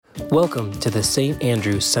Welcome to the St.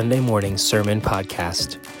 Andrew Sunday Morning Sermon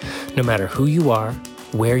Podcast. No matter who you are,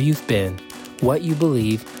 where you've been, what you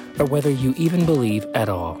believe, or whether you even believe at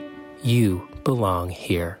all, you belong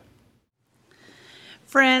here.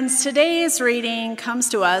 Friends, today's reading comes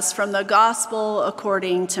to us from the Gospel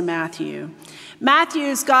according to Matthew.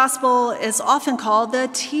 Matthew's Gospel is often called the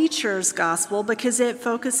Teacher's Gospel because it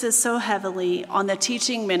focuses so heavily on the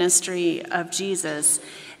teaching ministry of Jesus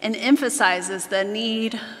and emphasizes the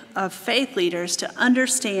need of faith leaders to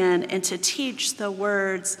understand and to teach the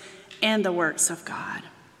words and the works of God.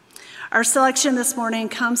 Our selection this morning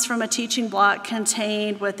comes from a teaching block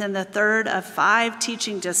contained within the third of 5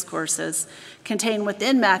 teaching discourses contained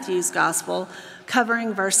within Matthew's Gospel,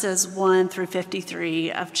 covering verses 1 through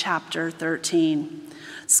 53 of chapter 13.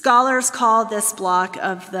 Scholars call this block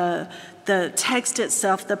of the text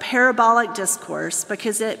itself the parabolic discourse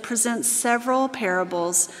because it presents several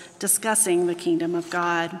parables discussing the kingdom of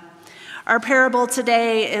God. Our parable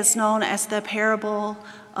today is known as the parable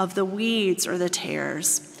of the weeds or the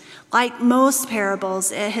tares. Like most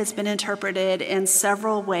parables, it has been interpreted in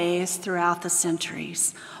several ways throughout the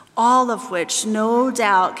centuries, all of which no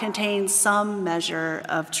doubt contain some measure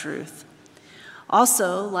of truth.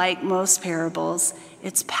 Also, like most parables,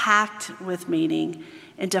 it's packed with meaning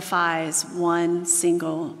and defies one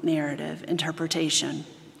single narrative interpretation.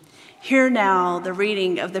 Hear now the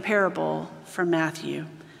reading of the parable from Matthew,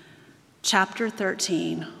 chapter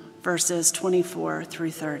 13, verses 24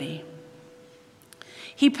 through 30.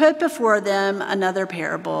 He put before them another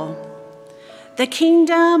parable. The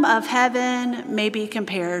kingdom of heaven may be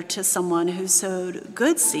compared to someone who sowed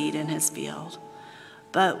good seed in his field.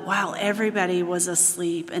 But while everybody was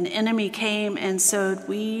asleep, an enemy came and sowed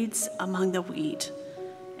weeds among the wheat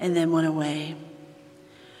and then went away.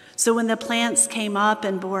 So when the plants came up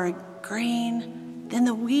and bore grain, then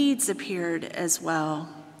the weeds appeared as well.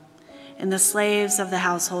 And the slaves of the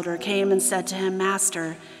householder came and said to him,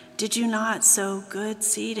 "Master, did you not sow good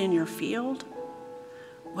seed in your field?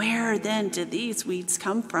 Where then did these weeds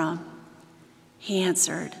come from?" He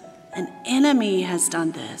answered, "An enemy has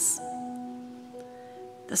done this."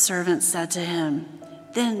 The servant said to him,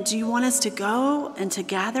 "Then do you want us to go and to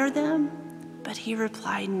gather them?" But he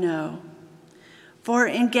replied, "No. For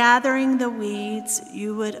in gathering the weeds,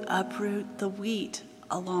 you would uproot the wheat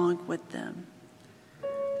along with them.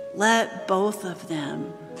 Let both of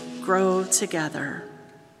them grow together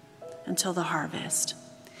until the harvest.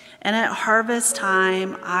 And at harvest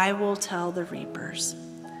time, I will tell the reapers,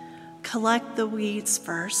 collect the weeds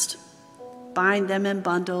first, bind them in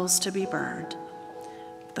bundles to be burned,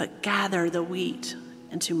 but gather the wheat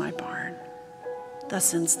into my barn."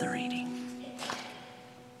 Thus ends the reading.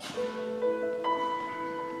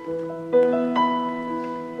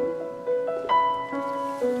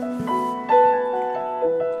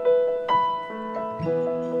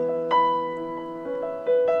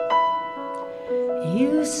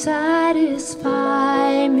 You satisfy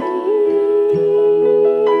me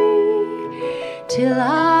till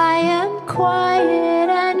I am quiet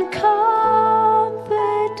and confident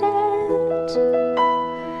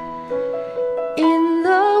in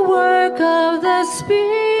the work of the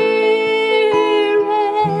Spirit.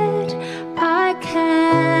 I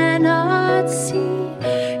cannot see.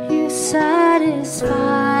 You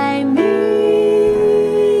satisfy me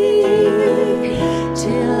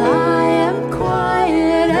till I am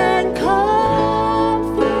quiet and confident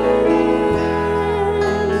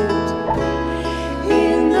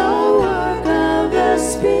in the work of the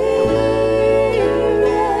Spirit.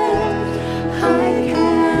 I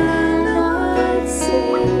cannot see.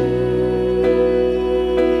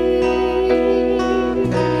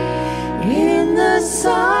 In the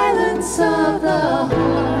silence of the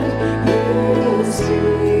heart, you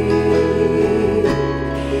speak.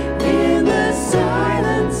 In the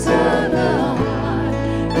silence of the heart,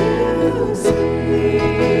 you speak.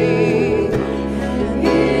 And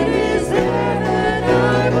it is there that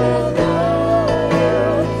I will know you.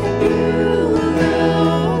 You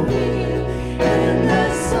know me. In the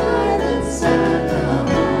silence of the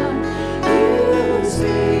heart, you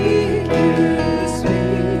speak. You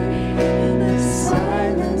speak. In the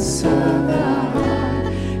silence of the heart,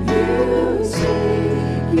 you speak.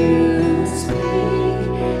 You speak.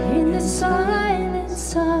 In the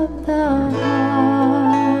silence of the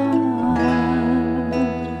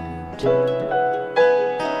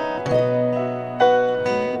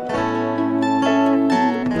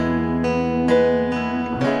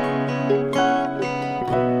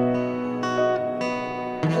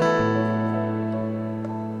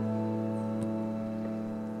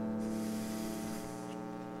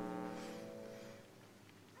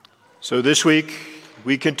So this week,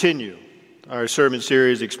 We continue our sermon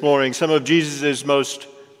series exploring some of Jesus' most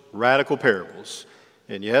radical parables.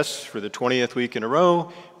 And yes, for the 20th week in a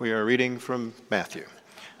row, we are reading from Matthew.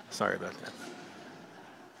 Sorry about that.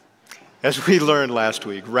 As we learned last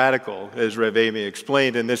week, radical, as Rev. Amy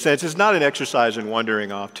explained in this sense, is not an exercise in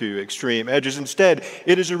wandering off to extreme edges. Instead,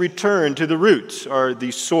 it is a return to the roots, or the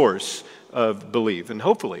source of belief. And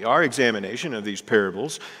hopefully, our examination of these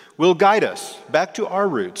parables will guide us back to our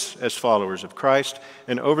roots as followers of Christ.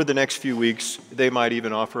 And over the next few weeks, they might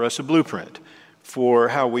even offer us a blueprint for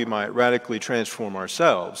how we might radically transform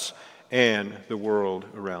ourselves and the world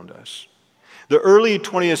around us. The early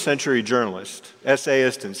 20th century journalist,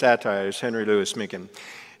 essayist, and satirist Henry Louis Mencken,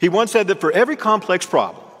 he once said that for every complex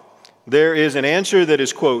problem, there is an answer that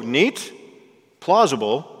is, quote, neat,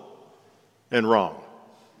 plausible, and wrong.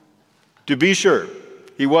 To be sure,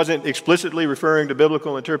 he wasn't explicitly referring to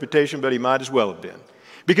biblical interpretation, but he might as well have been.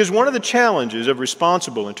 Because one of the challenges of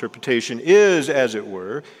responsible interpretation is, as it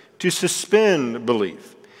were, to suspend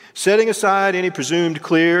belief, setting aside any presumed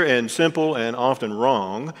clear and simple and often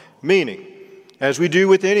wrong meaning. As we do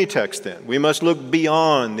with any text then, we must look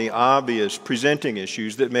beyond the obvious presenting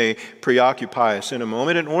issues that may preoccupy us in a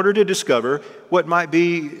moment in order to discover what might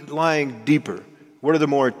be lying deeper. What are the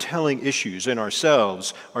more telling issues in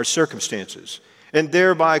ourselves, our circumstances, and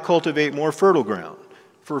thereby cultivate more fertile ground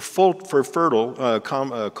for fertile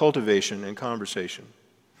cultivation and conversation.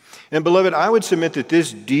 And beloved, I would submit that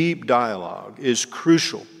this deep dialogue is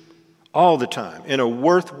crucial all the time and a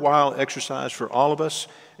worthwhile exercise for all of us,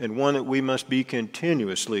 and one that we must be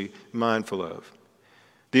continuously mindful of.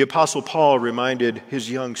 The Apostle Paul reminded his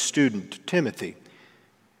young student, Timothy,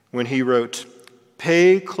 when he wrote,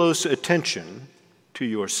 "Pay close attention to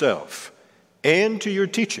yourself and to your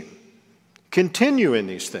teaching. Continue in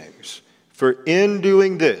these things, for in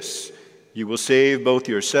doing this, you will save both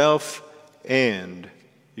yourself and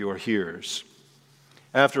your hearers."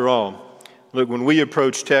 After all, look, when we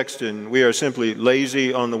approach text and we are simply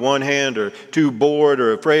lazy on the one hand or too bored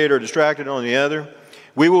or afraid or distracted on the other,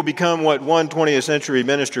 we will become what one 20th century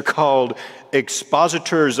minister called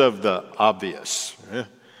expositors of the obvious,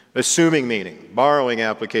 assuming meaning, borrowing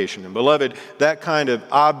application. And beloved, that kind of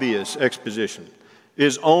obvious exposition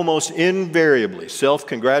is almost invariably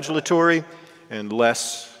self-congratulatory and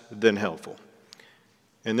less than helpful.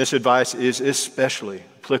 And this advice is especially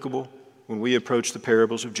applicable when we approach the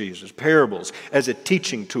parables of Jesus. Parables, as a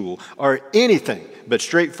teaching tool, are anything but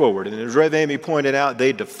straightforward. And as Rev. Amy pointed out,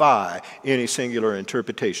 they defy any singular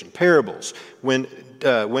interpretation. Parables, when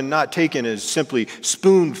not taken as simply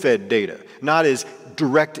spoon-fed data, not as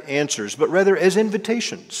direct answers, but rather as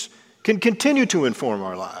invitations, can continue to inform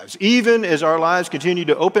our lives, even as our lives continue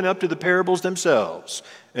to open up to the parables themselves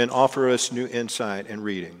and offer us new insight and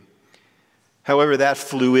reading. However, that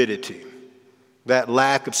fluidity, that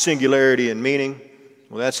lack of singularity and meaning,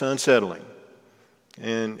 well, that's unsettling.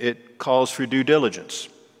 And it calls for due diligence,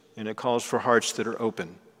 and it calls for hearts that are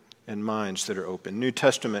open and minds that are open. New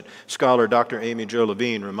Testament scholar Dr. Amy Jo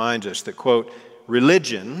Levine reminds us that, quote,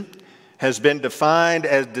 "Religion has been defined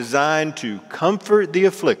as designed to comfort the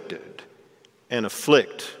afflicted and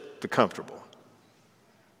afflict the comfortable."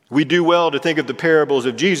 We do well to think of the parables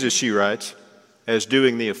of Jesus, she writes, as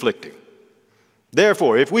doing the afflicting.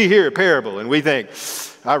 Therefore, if we hear a parable and we think,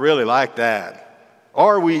 "I really like that,"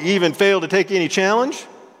 or we even fail to take any challenge,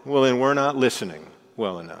 well, then we're not listening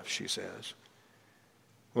well enough, she says.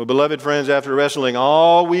 Well, beloved friends, after wrestling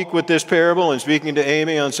all week with this parable and speaking to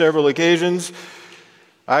Amy on several occasions,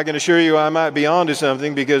 I can assure you I might be onto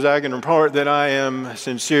something, because I can report that I am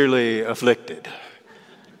sincerely afflicted.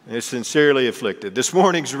 It's sincerely afflicted. This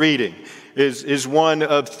morning's reading is one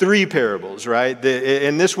of three parables, right?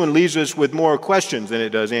 And this one leaves us with more questions than it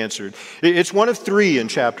does answered. It's one of three in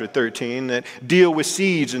chapter 13 that deal with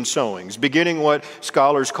seeds and sowings, beginning what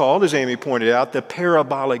scholars call, as Amy pointed out, the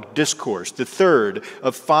parabolic discourse, the third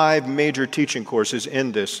of 5 major teaching courses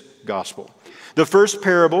in this gospel. The first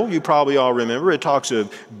parable, you probably all remember, it talks of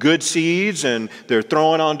good seeds, and they're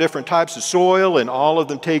thrown on different types of soil, and all of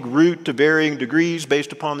them take root to varying degrees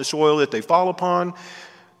based upon the soil that they fall upon.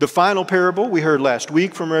 The final parable we heard last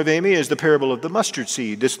week from Rev. Amy is the parable of the mustard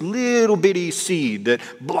seed, this little bitty seed that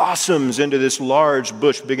blossoms into this large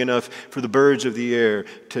bush big enough for the birds of the air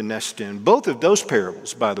to nest in. Both of those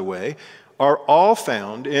parables, by the way, are all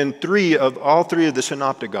found in all three of the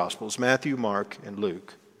synoptic gospels, Matthew, Mark, and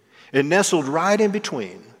Luke. And nestled right in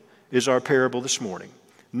between is our parable this morning,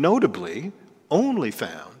 notably only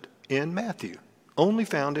found in Matthew. Only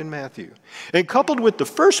found in Matthew. And coupled with the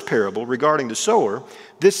first parable regarding the sower,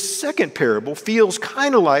 this second parable feels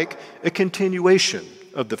kind of like a continuation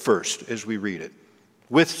of the first as we read it.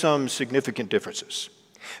 with some significant differences.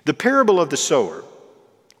 The parable of the sower,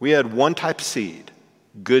 we had one type of seed,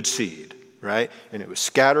 good seed, right? And it was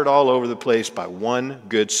scattered all over the place by one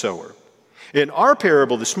good sower. In our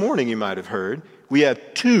parable this morning, you might have heard, we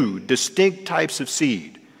have two distinct types of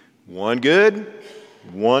seed, one good,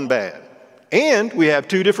 one bad. And we have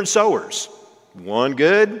two different sowers, one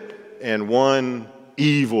good and one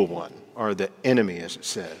evil one, or the enemy, as it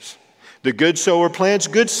says. The good sower plants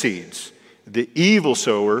good seeds. The evil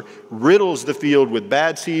sower riddles the field with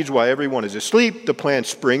bad seeds while everyone is asleep. The plants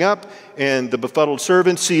spring up, and the befuddled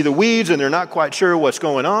servants see the weeds, and they're not quite sure what's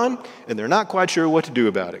going on, and they're not quite sure what to do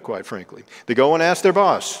about it, quite frankly. They go and ask their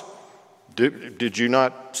boss, did you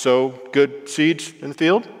not sow good seeds in the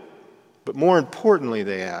field? But more importantly,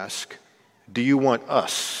 they ask, do you want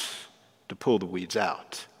us to pull the weeds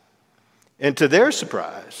out? And to their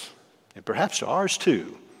surprise, and perhaps to ours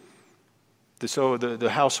too, the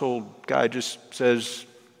household guy just says,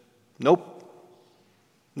 nope,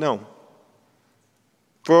 no.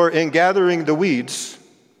 For in gathering the weeds,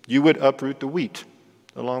 you would uproot the wheat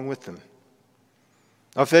along with them.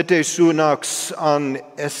 Aphete sunax an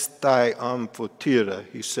estai amphotira,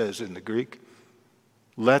 he says in the Greek.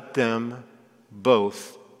 Let them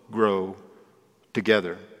both grow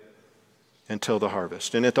together until the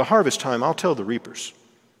harvest. And at the harvest time, I'll tell the reapers,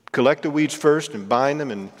 collect the weeds first and bind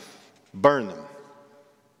them and burn them,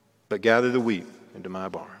 but gather the wheat into my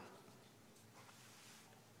barn.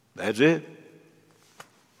 That's it.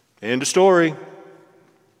 End of story.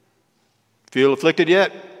 Feel afflicted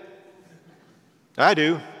yet? I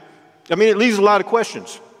do. I mean, it leaves a lot of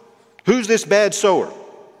questions. Who's this bad sower?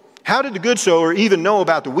 How did the good sower even know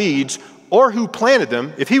about the weeds or who planted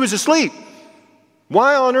them if he was asleep?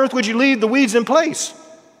 Why on earth would you leave the weeds in place?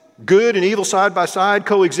 Good and evil side by side,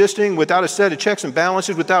 coexisting without a set of checks and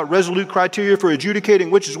balances, without resolute criteria for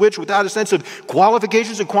adjudicating which is which, without a sense of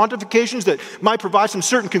qualifications and quantifications that might provide some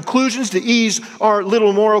certain conclusions to ease our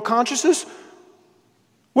little moral consciousness?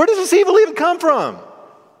 Where does this evil even come from?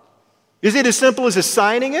 Is it as simple as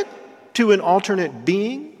assigning it to an alternate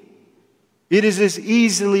being? It is as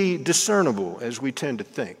easily discernible as we tend to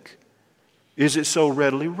think. Is it so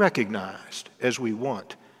readily recognized as we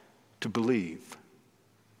want to believe?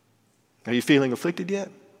 Are you feeling afflicted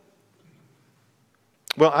yet?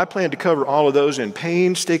 Well, I plan to cover all of those in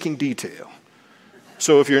painstaking detail.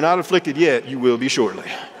 So if you're not afflicted yet, you will be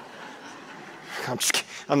shortly.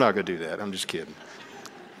 I'm not going to do that. I'm just kidding.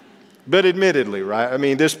 But admittedly, right, I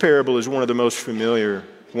mean, this parable is one of the most familiar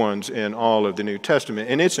ones in all of the New Testament,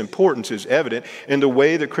 and its importance is evident in the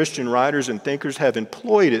way that Christian writers and thinkers have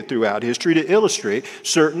employed it throughout history to illustrate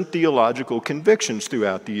certain theological convictions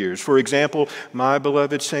throughout the years. For example, my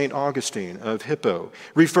beloved St. Augustine of Hippo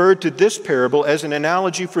referred to this parable as an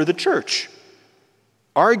analogy for the church,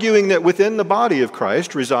 arguing that within the body of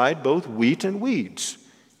Christ reside both wheat and weeds.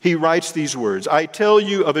 He writes these words, I tell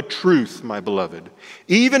you of a truth, my beloved.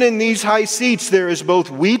 Even in these high seats there is both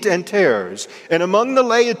wheat and tares, and among the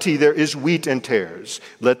laity there is wheat and tares.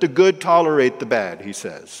 Let the good tolerate the bad, he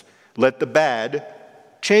says. Let the bad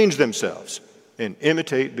change themselves and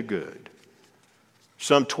imitate the good.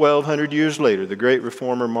 Some 1,200 years later, the great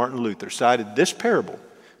reformer Martin Luther cited this parable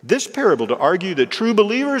to argue that true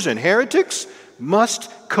believers and heretics must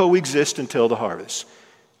coexist until the harvest.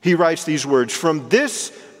 He writes these words, from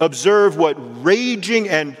this observe what raging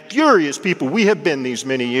and furious people we have been these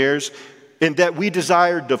many years, in that we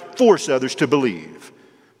desired to force others to believe.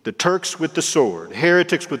 The Turks with the sword,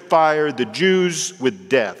 heretics with fire, the Jews with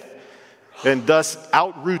death, and thus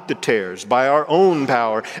outroot the tares by our own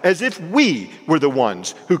power, as if we were the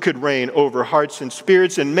ones who could reign over hearts and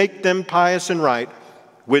spirits and make them pious and right,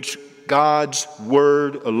 which God's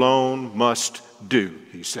word alone must do,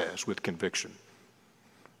 he says with conviction.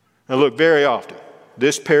 Now look, very often,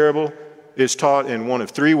 this parable is taught in one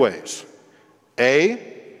of three ways. A,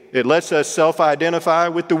 it lets us self-identify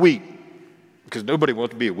with the wheat, because nobody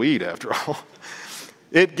wants to be a weed after all.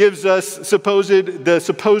 It gives us the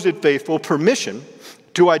supposed faithful permission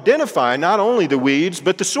to identify not only the weeds,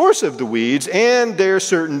 but the source of the weeds and their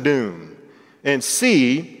certain doom. And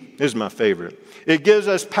C, this is my favorite, it gives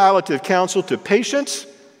us palliative counsel to patience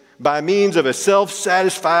by means of a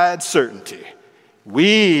self-satisfied certainty.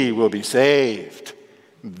 We will be saved.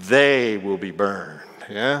 They will be burned.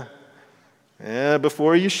 Yeah?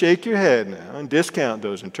 Before you shake your head now and discount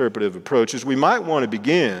those interpretive approaches, we might want to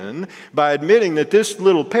begin by admitting that this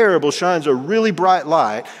little parable shines a really bright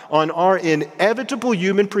light on our inevitable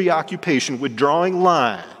human preoccupation with drawing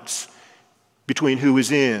lines between who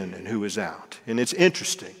is in and who is out. And it's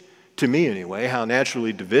interesting, to me anyway, how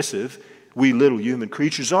naturally divisive we little human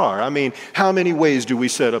creatures are. I mean, how many ways do we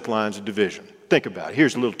set up lines of division? Think about it.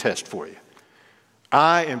 Here's a little test for you.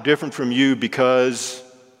 I am different from you because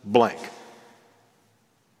blank.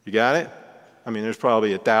 You got it? I mean, there's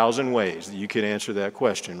probably 1,000 ways that you could answer that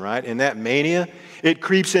question, right? And that mania, it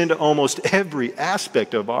creeps into almost every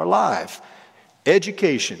aspect of our life.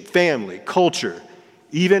 Education, family, culture,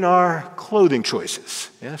 even our clothing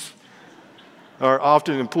choices, yes, are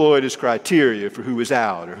often employed as criteria for who is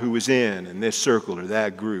out or who is in this circle or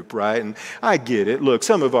that group, right? And I get it. Look,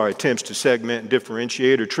 some of our attempts to segment and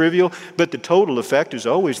differentiate are trivial, but the total effect is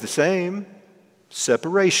always the same: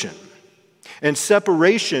 separation. And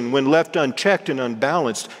separation, when left unchecked and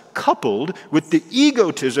unbalanced, coupled with the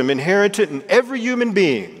egotism inherent in every human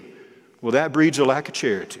being, well, that breeds a lack of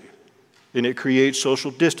charity. And it creates social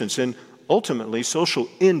distance and ultimately social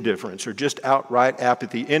indifference or just outright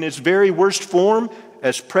apathy. In its very worst form,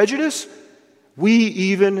 as prejudice, we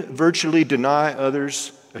even virtually deny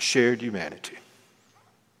others a shared humanity.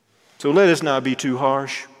 So let us not be too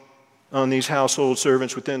harsh on these household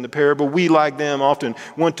servants within the parable. We, like them, often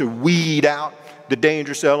want to weed out the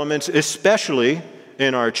dangerous elements, especially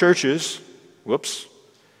in our churches.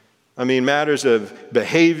 I mean, matters of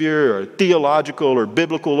behavior or theological or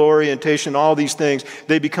biblical orientation, all these things,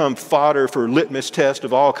 they become fodder for litmus tests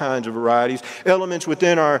of all kinds of varieties. Elements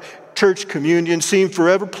within our church communion seem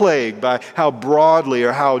forever plagued by how broadly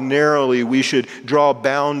or how narrowly we should draw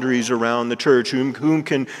boundaries around the church. Whom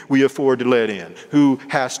can we afford to let in? Who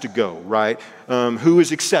has to go, right? Who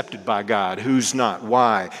is accepted by God? Who's not?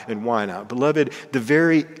 Why and why not? Beloved, the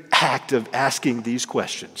very act of asking these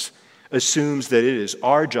questions assumes that it is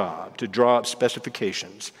our job to draw up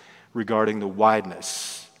specifications regarding the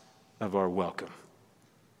wideness of our welcome.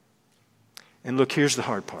 And look, here's the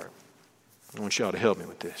hard part. I want y'all to help me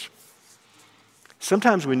with this.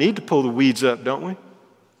 Sometimes we need to pull the weeds up, don't we?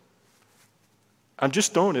 I'm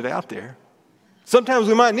just throwing it out there. Sometimes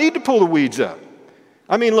we might need to pull the weeds up.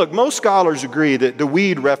 I mean, look, most scholars agree that the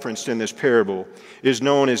weed referenced in this parable is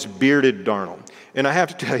known as bearded darnel. And I have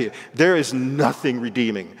to tell you, there is nothing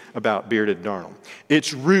redeeming about bearded darnel.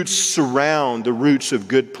 Its roots surround the roots of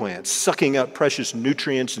good plants, sucking up precious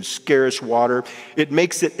nutrients and scarce water. It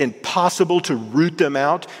makes it impossible to root them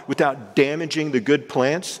out without damaging the good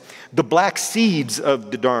plants. The black seeds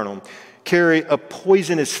of the darnel carry a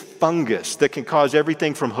poisonous fungus that can cause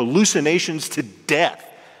everything from hallucinations to death.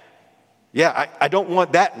 Yeah, I don't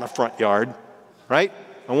want that in my front yard, right?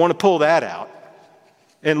 I want to pull that out.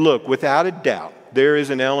 And look, without a doubt, there is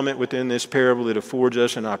an element within this parable that affords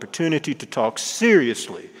us an opportunity to talk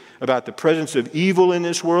seriously about the presence of evil in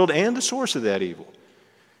this world and the source of that evil.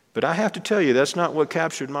 But I have to tell you, that's not what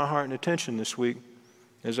captured my heart and attention this week.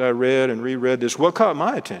 As I read and reread this, what caught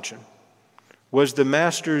my attention was the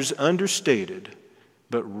Master's understated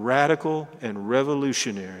but radical and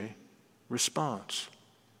revolutionary response.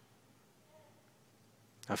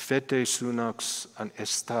 Afete sunax an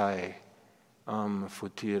estai am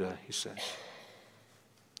futira, he says.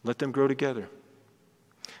 Let them grow together.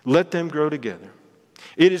 Let them grow together.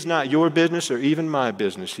 It is not your business or even my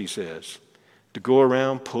business, he says, to go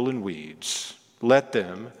around pulling weeds. Let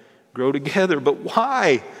them grow together. But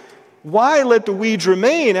why? Why let the weeds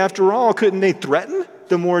remain? After all, couldn't they threaten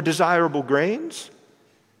the more desirable grains?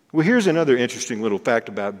 Well, here's another interesting little fact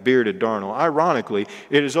about bearded darnel. Ironically,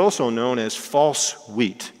 it is also known as false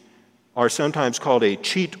wheat, or sometimes called a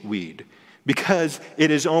cheat weed, because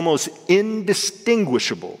it is almost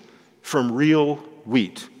indistinguishable from real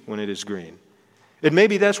wheat when it is green. And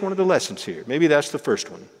maybe that's one of the lessons here. Maybe that's the first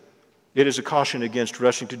one. It is a caution against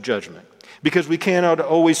rushing to judgment, because we cannot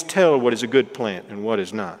always tell what is a good plant and what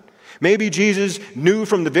is not. Maybe Jesus knew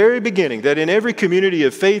from the very beginning that in every community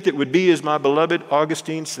of faith it would be, as my beloved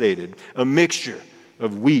Augustine stated, a mixture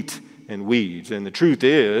of wheat and weeds. And the truth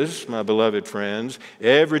is, my beloved friends,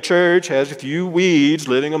 every church has a few weeds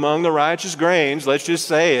living among the righteous grains. Let's just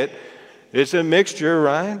say it. It's a mixture,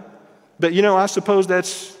 right? But I suppose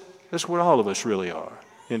that's what all of us really are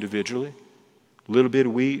individually. A little bit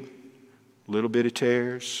of wheat, a little bit of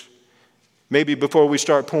tares. Maybe before we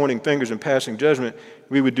start pointing fingers and passing judgment,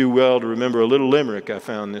 we would do well to remember a little limerick I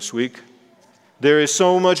found this week. There is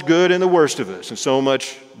so much good in the worst of us and so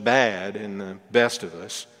much bad in the best of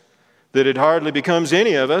us that it hardly becomes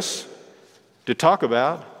any of us to talk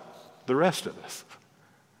about the rest of us.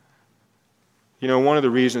 One of the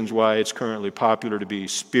reasons why it's currently popular to be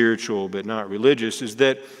spiritual but not religious is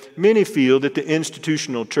that many feel that the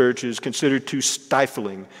institutional church is considered too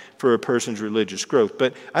stifling for a person's religious growth.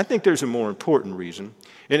 But I think there's a more important reason,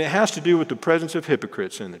 and it has to do with the presence of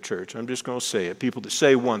hypocrites in the church. I'm just going to say it. People that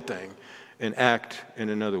say one thing and act in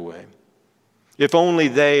another way. If only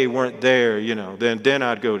they weren't there, then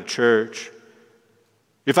I'd go to church.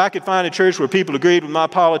 If I could find a church where people agreed with my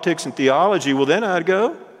politics and theology, well, then I'd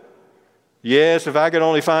go. Yes, if I could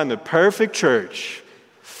only find the perfect church,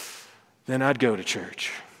 then I'd go to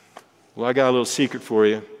church. Well, I got a little secret for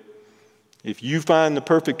you. If you find the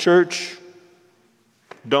perfect church,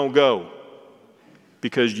 don't go,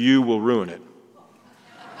 because you will ruin it.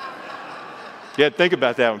 You had to think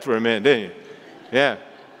about that one for a minute, didn't you? Yeah.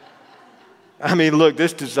 I mean, look,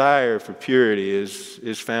 this desire for purity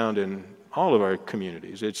is found in all of our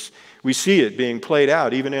communities. We see it being played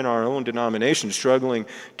out even in our own denomination, struggling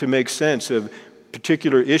to make sense of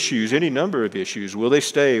particular issues, any number of issues. Will they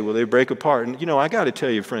stay? Will they break apart? And, I got to tell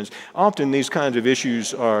you, friends, often these kinds of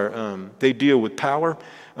issues they deal with power,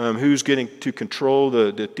 who's getting to control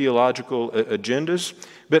the theological agendas.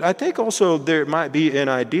 But I think also there might be an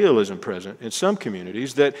idealism present in some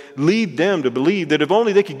communities that lead them to believe that if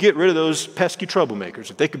only they could get rid of those pesky troublemakers,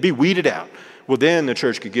 if they could be weeded out, well, then the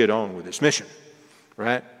church could get on with its mission,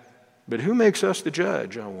 right? But who makes us the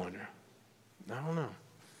judge, I wonder? I don't know.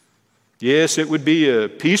 Yes, it would be a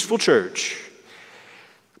peaceful church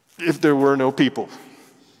if there were no people.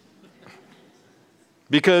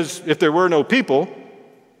 Because if there were no people,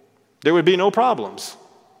 there would be no problems.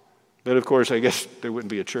 But of course, I guess there wouldn't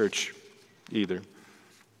be a church either.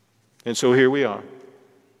 And so here we are,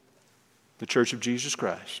 the Church of Jesus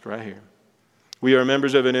Christ, right here. We are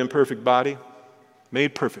members of an imperfect body,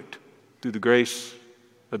 made perfect through the grace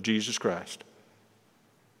of Jesus Christ.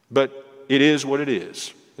 But it is what it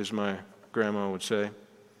is, as my grandma would say.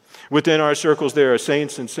 Within our circles, there are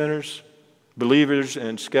saints and sinners, believers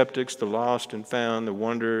and skeptics, the lost and found, the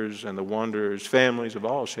wanderers and the wanderers, families of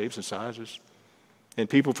all shapes and sizes, and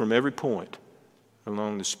people from every point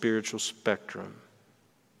along the spiritual spectrum.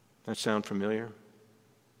 That sound familiar?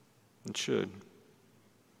 It should.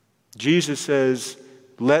 Jesus says,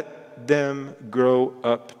 let them grow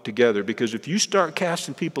up together, because if you start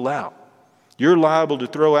casting people out, you're liable to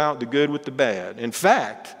throw out the good with the bad. In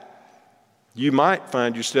fact, you might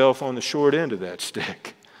find yourself on the short end of that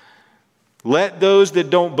stick. Let those that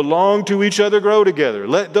don't belong to each other grow together.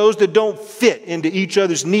 Let those that don't fit into each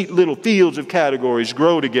other's neat little fields of categories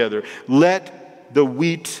grow together. Let the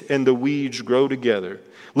wheat and the weeds grow together.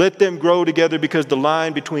 Let them grow together, because the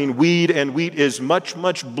line between weed and wheat is much,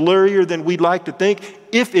 much blurrier than we'd like to think,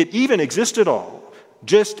 if it even exists at all,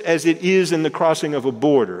 just as it is in the crossing of a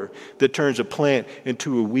border that turns a plant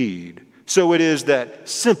into a weed. So it is that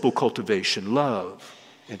simple cultivation, love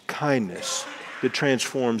and kindness, that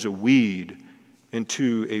transforms a weed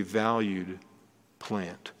into a valued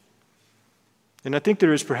plant. And I think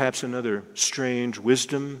there is perhaps another strange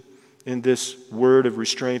wisdom in this word of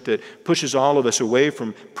restraint that pushes all of us away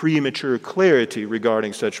from premature clarity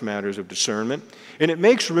regarding such matters of discernment. And it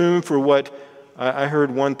makes room for what I heard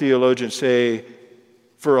one theologian say,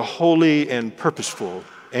 for a holy and purposeful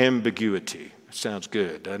ambiguity. It sounds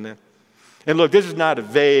good, doesn't it? And look, this is not a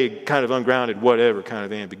vague, kind of ungrounded, whatever kind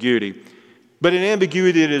of ambiguity, but an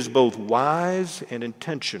ambiguity that is both wise and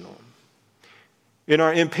intentional. In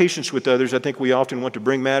our impatience with others, I think we often want to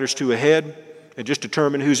bring matters to a head and just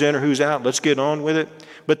determine who's in or who's out. Let's get on with it.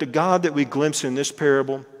 But the God that we glimpse in this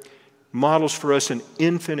parable models for us an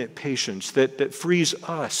infinite patience that frees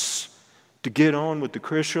us to get on with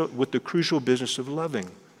the crucial business of loving,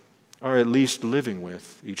 or at least living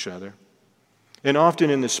with each other. And often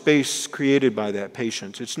in the space created by that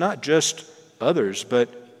patience, it's not just others, but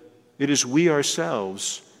it is we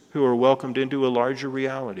ourselves who are welcomed into a larger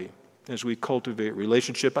reality as we cultivate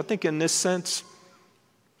relationship. I think in this sense,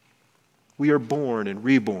 we are born and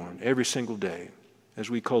reborn every single day as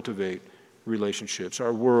we cultivate relationships.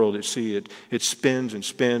 Our world, it spins and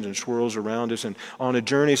spins and swirls around us. And on a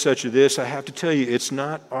journey such as this, I have to tell you, it's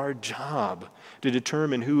not our job to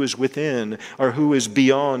determine who is within or who is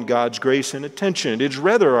beyond God's grace and attention. It's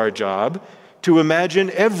rather our job to imagine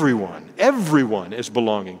everyone as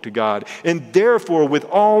belonging to God, and therefore with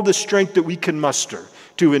all the strength that we can muster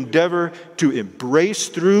to endeavor to embrace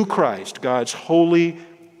through Christ God's holy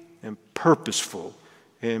and purposeful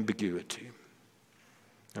ambiguity.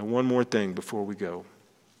 Now, one more thing before we go.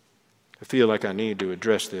 I feel like I need to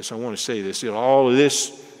address this. I want to say this. All of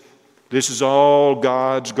this is all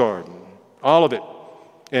God's garden. All of it.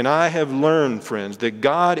 And I have learned, friends, that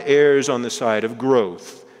God errs on the side of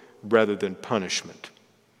growth rather than punishment.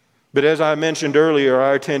 But as I mentioned earlier,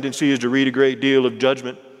 our tendency is to read a great deal of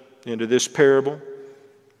judgment into this parable.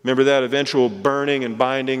 Remember that eventual burning and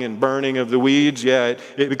binding and burning of the weeds? Yeah,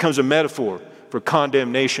 it becomes a metaphor for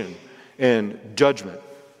condemnation and judgment.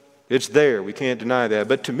 It's there. We can't deny that.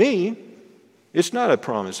 But to me, it's not a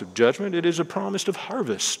promise of judgment. It is a promise of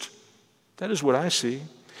harvest. That is what I see.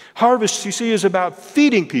 Harvest, you see, is about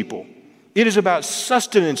feeding people It is about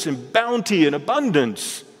sustenance and bounty and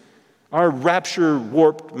abundance. Our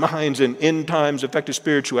rapture-warped minds and end-times affected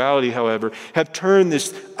spirituality, however, have turned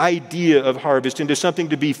this idea of harvest into something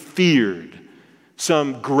to be feared,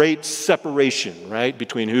 some great separation, right,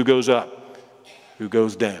 between who goes up, who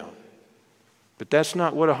goes down. But that's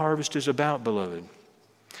not what a harvest is about, beloved.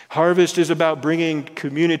 Harvest is about bringing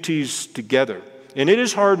communities together. And it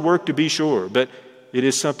is hard work, to be sure, but it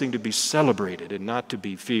is something to be celebrated and not to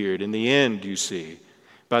be feared. In the end, you see,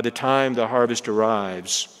 by the time the harvest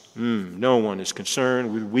arrives, no one is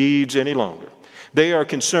concerned with weeds any longer. They are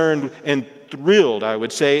concerned and thrilled, I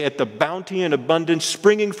would say, at the bounty and abundance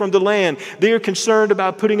springing from the land. They are concerned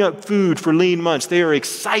about putting up food for lean months. They are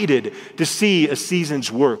excited to see a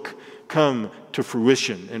season's work come to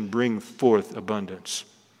fruition and bring forth abundance.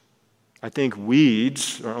 I think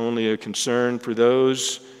weeds are only a concern for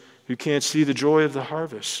those who can't see the joy of the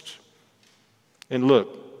harvest. And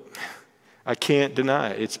look, I can't deny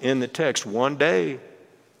it. It's in the text. One day,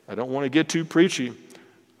 I don't want to get too preachy,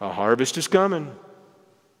 a harvest is coming.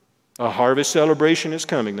 A harvest celebration is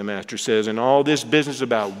coming, the Master says. And all this business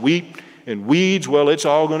about wheat and weeds, well, it's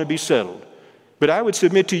all going to be settled. But I would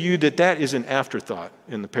submit to you that that is an afterthought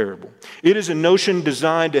in the parable. It is a notion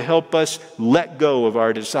designed to help us let go of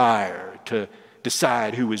our desire to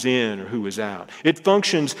decide who is in or who is out. It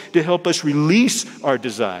functions to help us release our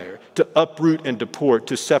desire to uproot and deport,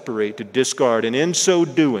 to separate, to discard. And in so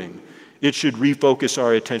doing, it should refocus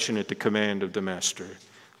our attention at the command of the Master.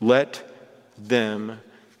 Let them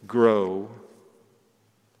grow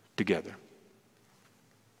together.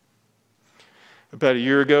 About a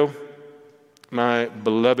year ago, my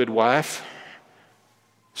beloved wife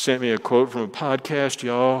sent me a quote from a podcast,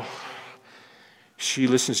 y'all. She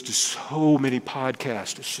listens to so many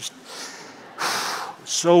podcasts. It's just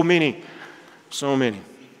so many.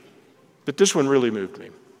 But this one really moved me.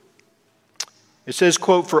 It says,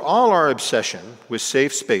 quote, "For all our obsession with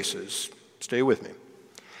safe spaces," stay with me,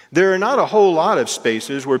 "there are not a whole lot of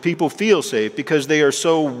spaces where people feel safe because they are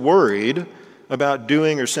so worried about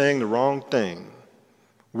doing or saying the wrong thing.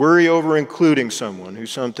 Worry over including someone who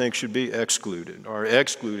some think should be excluded, or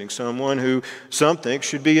excluding someone who some think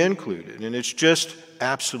should be included. And it's just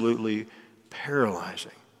absolutely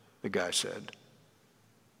paralyzing," the guy said.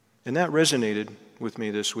 And that resonated with me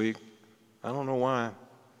this week. I don't know why.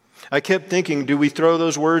 I kept thinking, do we throw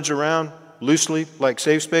those words around loosely like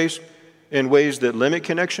safe space in ways that limit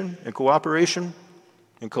connection and cooperation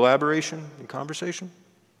and collaboration and conversation?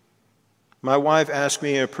 My wife asked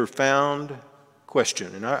me a profound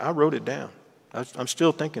question, and I wrote it down. I'm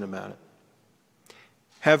still thinking about it.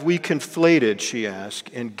 Have we conflated, she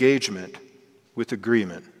asked, engagement with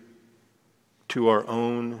agreement to our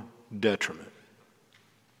own detriment?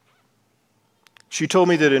 She told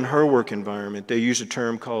me that in her work environment, they use a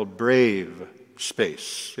term called brave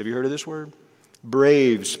space. Have you heard of this word?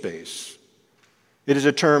 Brave space. It is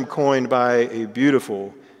a term coined by a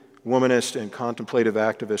beautiful womanist and contemplative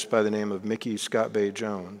activist by the name of Mickey Scott Bay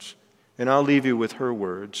Jones. And I'll leave you with her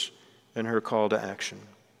words and her call to action.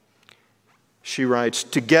 She writes,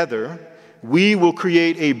 "Together, we will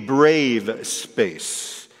create a brave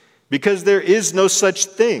space because there is no such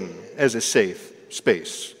thing as a safe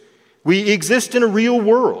space. We exist in a real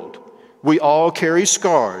world. We all carry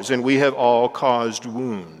scars and we have all caused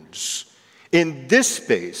wounds. In this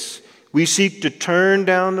space, we seek to turn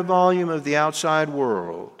down the volume of the outside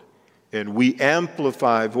world and we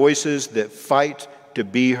amplify voices that fight to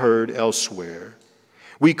be heard elsewhere.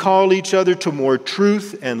 We call each other to more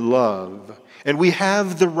truth and love, and we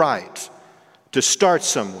have the right to start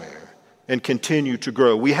somewhere and continue to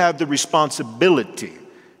grow. We have the responsibility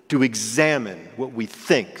to examine what we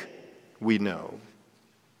think we know.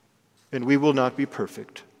 And we will not be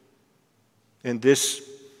perfect. And this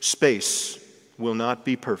space will not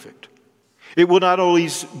be perfect. It will not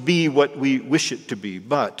always be what we wish it to be,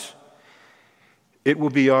 but it will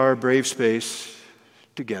be our brave space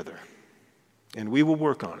together. And we will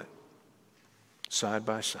work on it, side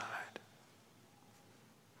by side.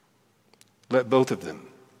 Let both of them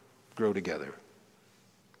grow together.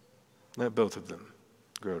 Let both of them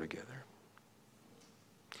grow together.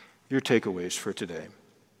 Your takeaways for today.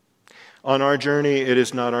 On our journey, it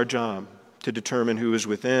is not our job to determine who is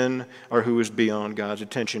within or who is beyond God's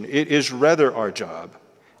attention. It is rather our job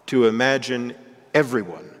to imagine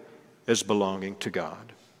everyone as belonging to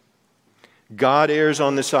God. God errs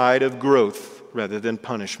on the side of growth rather than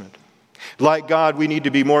punishment. Like God, we need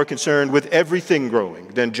to be more concerned with everything growing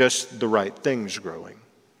than just the right things growing.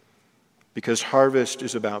 Because harvest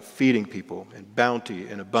is about feeding people and bounty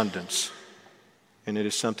and abundance. And it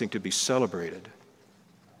is something to be celebrated,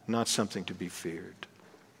 not something to be feared.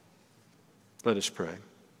 Let us pray.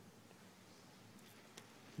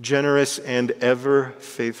 Generous and ever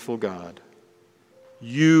faithful God,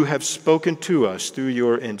 you have spoken to us through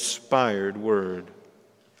your inspired word.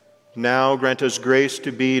 Now grant us grace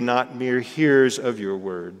to be not mere hearers of your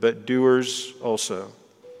word, but doers also.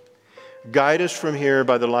 Guide us from here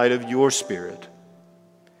by the light of your Spirit,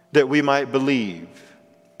 that we might believe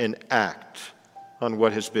and act on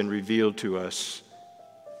what has been revealed to us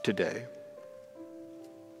today.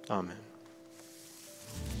 Amen.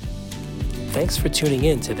 Thanks for tuning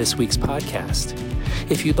in to this week's podcast.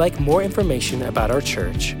 If you'd like more information about our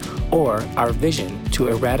church or our vision to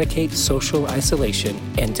eradicate social isolation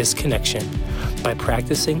and disconnection by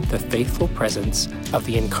practicing the faithful presence of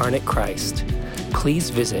the incarnate Christ, please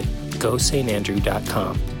visit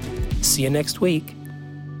gosaintandrew.com. See you next week.